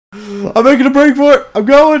I'm making a break for it. I'm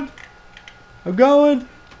going. I'm going.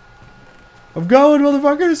 I'm going,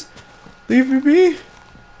 motherfuckers. Leave me be.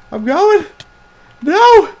 I'm going.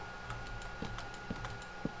 No.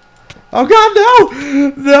 Oh God, no.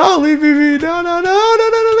 No, leave me be. No, no, no, no, no,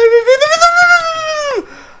 no, leave me be.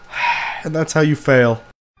 And that's how you fail.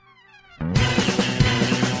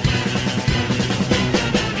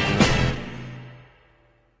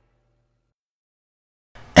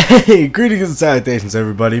 Hey, greetings and salutations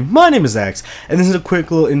everybody, my name is Axe, and this is a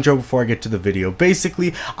quick little intro before I get to the video.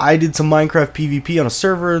 Basically, I did some Minecraft PvP on a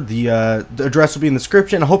server, the address will be in the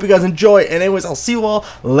description. I hope you guys enjoy, and anyways, I'll see you all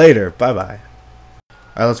later, bye bye.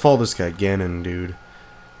 Alright, let's follow this guy, Ganon, dude.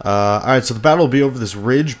 Alright, so the battle will be over this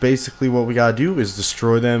ridge. Basically what we gotta do is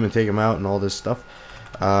destroy them and take them out and all this stuff.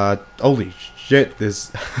 Holy shit,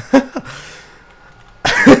 this...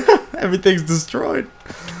 Everything's destroyed.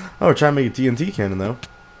 Oh, we're trying to make a TNT cannon though.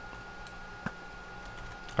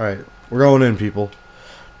 Alright, we're going in, people.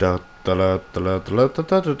 We're going in.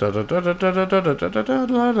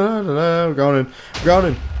 We're going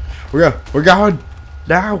in. We're going.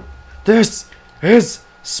 Now. This is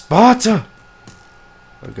Sparta.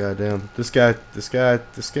 Oh, goddamn. This guy.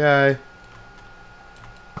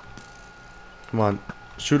 Come on.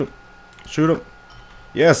 Shoot him. Shoot him.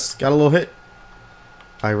 Yes, got a little hit.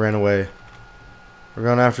 I ran away. We're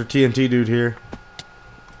going after TNT dude here.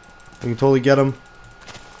 We can totally get him.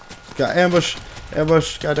 Got ambush.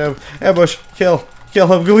 Ambush. Goddamn. Ambush. Kill. Kill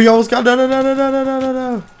him. We almost got.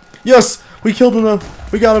 No. Yes! We killed him though.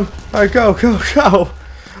 We got him. Alright, go.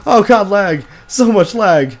 Oh God, lag. So much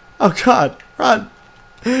lag. Oh God. Run.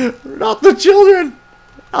 Not the children.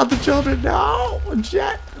 Not the children. No.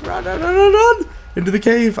 Jet. Run. Into the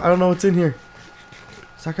cave. I don't know what's in here.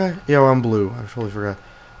 Is that guy? Yeah, well, I'm blue. I totally forgot.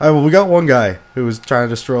 Alright, well, we got one guy who was trying to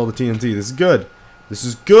destroy all the TNT. This is good. This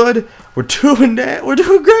is good. We're doing that. We're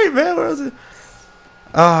doing great, man. Where is it?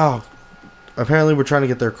 Oh. Apparently, we're trying to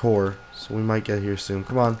get their core. So we might get here soon.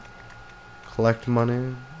 Come on. Collect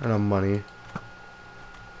money. I know money.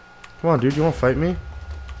 Come on, dude. You want to fight me?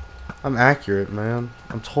 I'm accurate, man.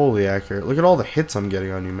 I'm totally accurate. Look at all the hits I'm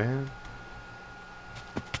getting on you, man.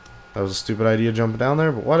 That was a stupid idea jumping down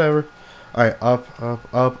there, but whatever. Alright, up.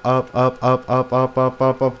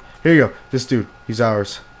 Here you go. This dude. He's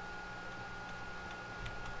ours.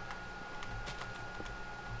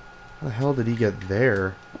 How the hell did he get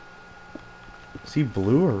there? Is he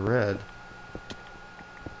blue or red?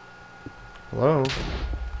 Hello?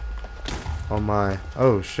 Oh my.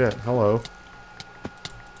 Oh shit. Hello.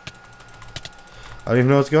 I don't even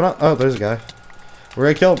know what's going on. Oh, there's a guy. We're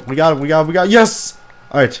gonna kill him. We got him. We got him. Yes!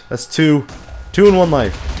 Alright, that's two. 2 in 1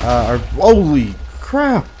 life. Holy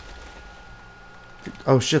crap!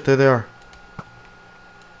 Oh shit, there they are.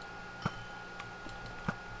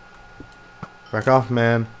 Back off,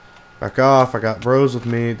 man. Back off. I got bros with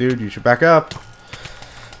me. Dude, you should back up.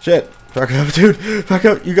 Shit. Back up, dude. Back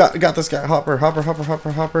up. You got this guy. Hopper.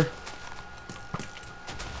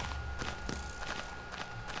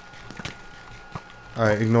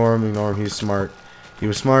 Alright, ignore him. He's smart. He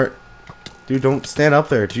was smart. Dude, don't stand up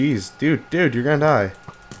there. Jeez. Dude, you're gonna die.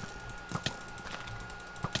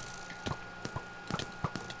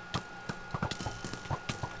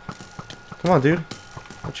 Come on, dude.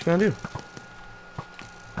 What you gonna do?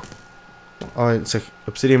 Oh, it's like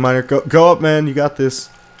obsidian miner. Go up, man. You got this.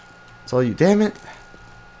 It's all you. Damn it.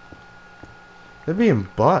 They're being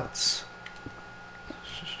butts.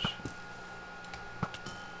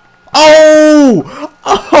 Oh!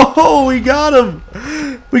 Oh, we got him.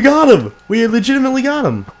 We got him. We legitimately got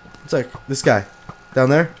him. It's like this guy down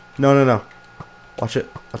there. No. Watch it.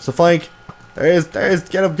 That's the flank. There he is.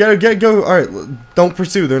 Get him. Go. All right. Don't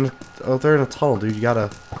pursue. They're in a tunnel, dude. You gotta.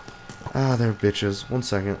 They're bitches. 1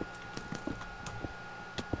 second.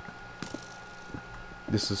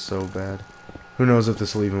 This is so bad. Who knows if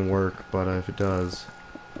this will even work? But if it does.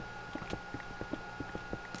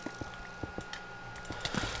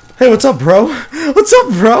 Hey, what's up, bro? What's up,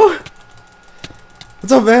 bro?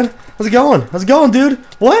 What's up, man? How's it going? How's it going, dude?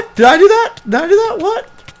 What? Did I do that? What?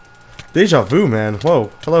 Deja vu, man.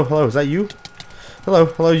 Whoa. Hello. Is that you?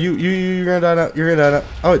 Hello. You're gonna die now. You're gonna die now.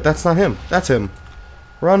 Oh, wait, that's not him. That's him.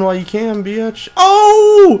 Run while you can, bitch.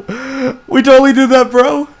 Oh! We totally did that,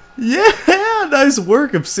 bro. Yeah! Nice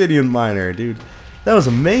work, Obsidian Miner, dude. That was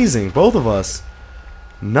amazing. Both of us.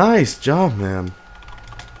 Nice job, man.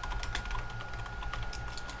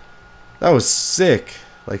 That was sick.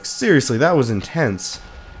 Like, seriously, that was intense.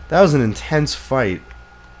 That was an intense fight.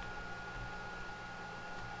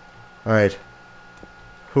 Alright.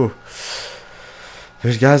 Whew.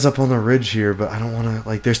 There's guys up on the ridge here, but I don't want to,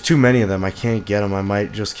 like, there's too many of them. I can't get them. I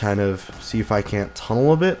might just kind of see if I can't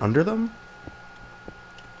tunnel a bit under them.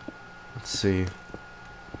 Let's see.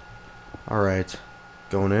 Alright.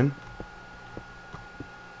 Going in.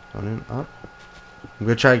 Going in, up. I'm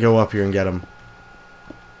going to try to go up here and get him.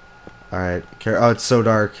 Alright. Oh, it's so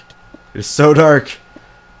dark. It is so dark.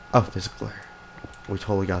 Oh, there's a glare. We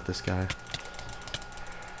totally got this guy.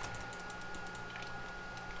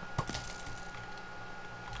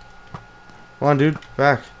 Come on, dude.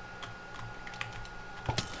 Back.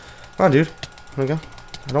 Come on, dude. There we go.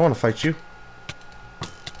 I don't want to fight you.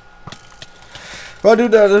 Come on,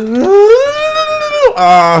 dude.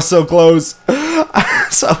 Ah, so close.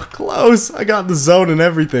 So close. I got in the zone and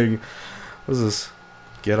everything. What is this?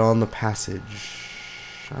 Get on the passage.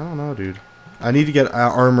 I don't know, dude. I need to get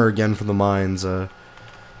armor again for the mines,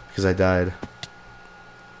 because I died.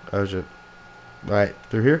 Oh, shit. Alright,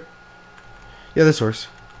 through here? Yeah, this works.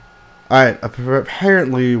 Alright,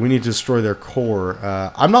 apparently we need to destroy their core.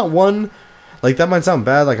 I'm not one, like, that might sound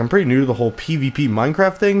bad, like, I'm pretty new to the whole PvP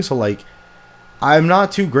Minecraft thing, so, like, I'm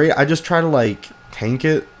not too great. I just try to, like, tank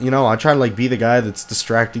it, you know? I try to, like, be the guy that's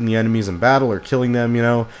distracting the enemies in battle or killing them, you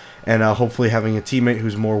know? And hopefully having a teammate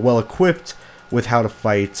who's more well-equipped with how to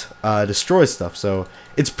fight, destroy stuff. So,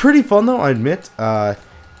 it's pretty fun, though, I admit.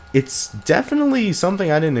 It's definitely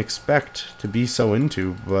something I didn't expect to be so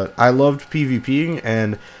into, but I loved PvPing,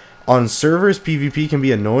 and on servers, PvP can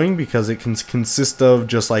be annoying because it can consist of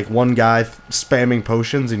just like one guy spamming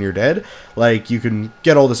potions and you're dead. Like, you can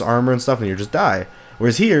get all this armor and stuff and you just die.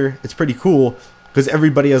 Whereas here, it's pretty cool because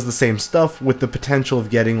everybody has the same stuff with the potential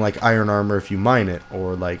of getting like iron armor if you mine it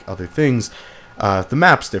or like other things. The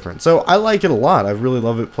map's different. So I like it a lot. I really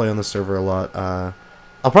love it, play on the server a lot.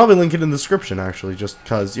 I'll probably link it in the description actually, just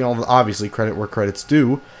because, you know, obviously credit where credit's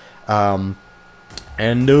due. Yeah,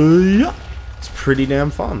 it's pretty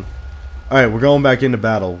damn fun. Alright, we're going back into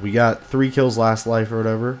battle. We got 3 kills last life or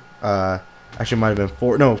whatever. Actually, it might have been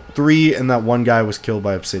 4. No, 3, and that one guy was killed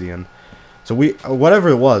by obsidian. So we, whatever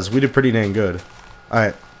it was, we did pretty dang good.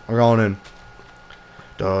 Alright, we're going in.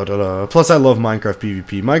 Plus, I love Minecraft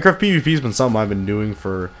PvP. Minecraft PvP has been something I've been doing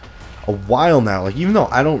for a while now. Like, even though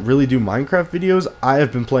I don't really do Minecraft videos, I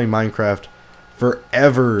have been playing Minecraft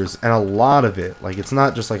forevers, and a lot of it. Like, it's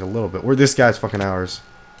not just like a little bit. We're this guy's fucking hours.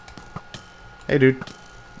 Hey, dude.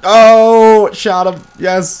 Oh, shot him.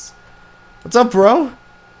 Yes. What's up, bro?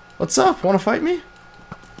 What's up? Want to fight me?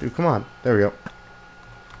 Dude, come on. There we go.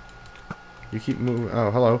 You keep moving. Oh,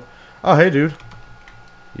 hello. Oh, hey, dude.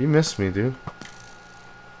 You missed me, dude.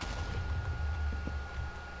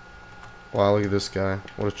 Wow, look at this guy.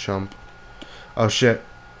 What a chump. Oh, shit.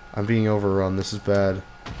 I'm being overrun. This is bad.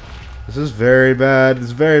 This is very bad. This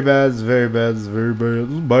is very bad. This is very bad. This is very bad.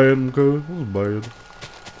 This is bad. Okay. This is bad.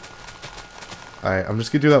 Alright, I'm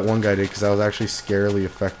just gonna do that one guy did because that was actually scarily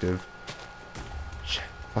effective. Shit,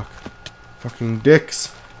 fuck. Fucking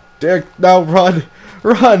dicks. Dick, no, run!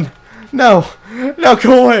 Run! No! No,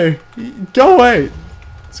 go away! Go away!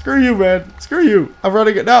 Screw you, man! Screw you! I'm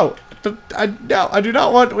running it. No! No, I do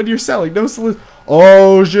not want what you're selling. No solution.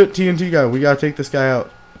 Oh shit, TNT guy. We gotta take this guy out.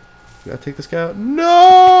 We gotta take this guy out.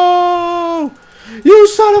 No! You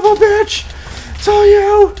son of a bitch! It's all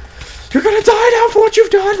you! You're gonna die now for what you've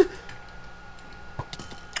done!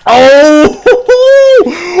 Oh!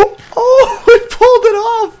 Oh! We pulled it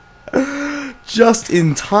off! Just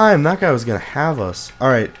in time. That guy was gonna have us.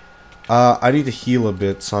 Alright. I need to heal a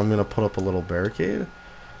bit, so I'm gonna put up a little barricade.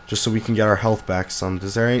 Just so we can get our health back some.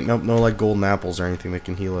 Does there ain't no like golden apples or anything that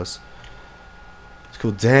can heal us. It's cool.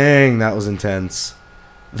 Dang, that was intense.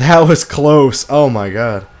 That was close. Oh my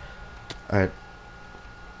god. Alright.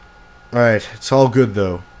 Alright, it's all good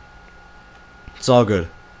though. It's all good.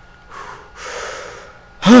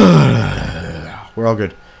 We're all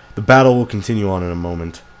good. The battle will continue on in a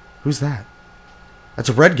moment. Who's that? That's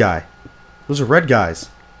a red guy. Those are red guys.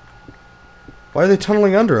 Why are they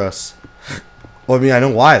tunneling under us? Well, I mean, I know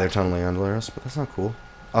why they're tunneling under us, but that's not cool.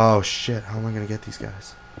 Oh, shit. How am I going to get these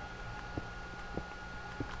guys?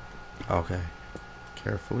 Okay.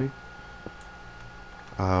 Carefully.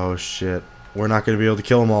 Oh, shit. We're not going to be able to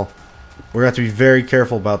kill them all. We're going to have to be very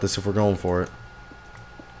careful about this if we're going for it.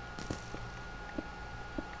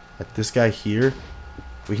 At this guy here,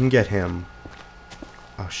 we can get him.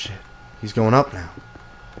 Oh, shit. He's going up now.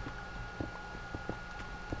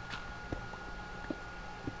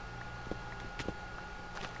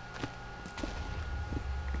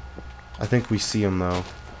 I think we see him, though.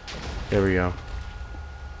 There we go.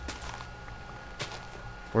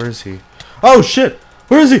 Where is he? Oh, shit!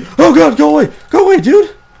 Where is he? Oh, God, go away! Go away,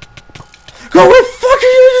 dude! Go away! Fuck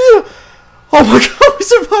you! Oh, my God! we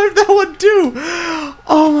survived that one too!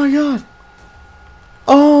 Oh my god.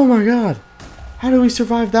 Oh my god. How do we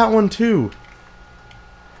survive that one too?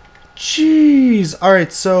 Jeez.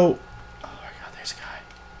 Alright, so... Oh my god, there's a guy.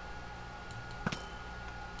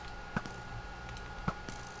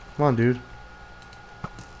 Come on, dude.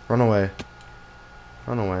 Run away.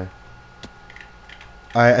 Run away.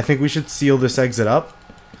 I think we should seal this exit up.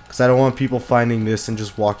 Because I don't want people finding this and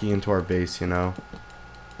just walking into our base, you know?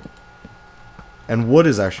 And wood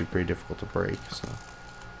is actually pretty difficult to break, so...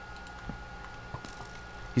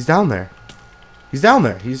 He's down there. He's down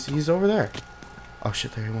there. He's over there. Oh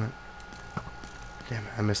shit, there he went. Damn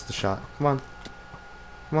it, I missed the shot. Come on.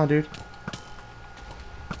 Come on, dude.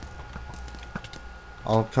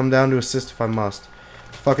 I'll come down to assist if I must.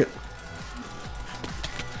 Fuck it.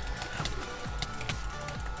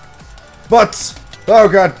 Butts! Oh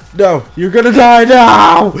god, no. You're gonna die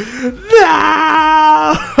now! No!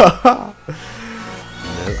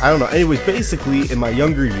 I don't know. Anyways, basically, in my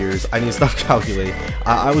younger years, I need to stop calculating.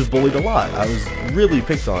 I was bullied a lot. I was really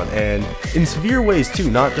picked on, and in severe ways too.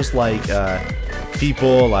 Not just like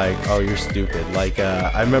people like, oh, you're stupid. Like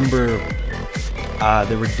I remember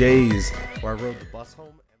there were days where I rode the bus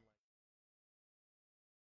home.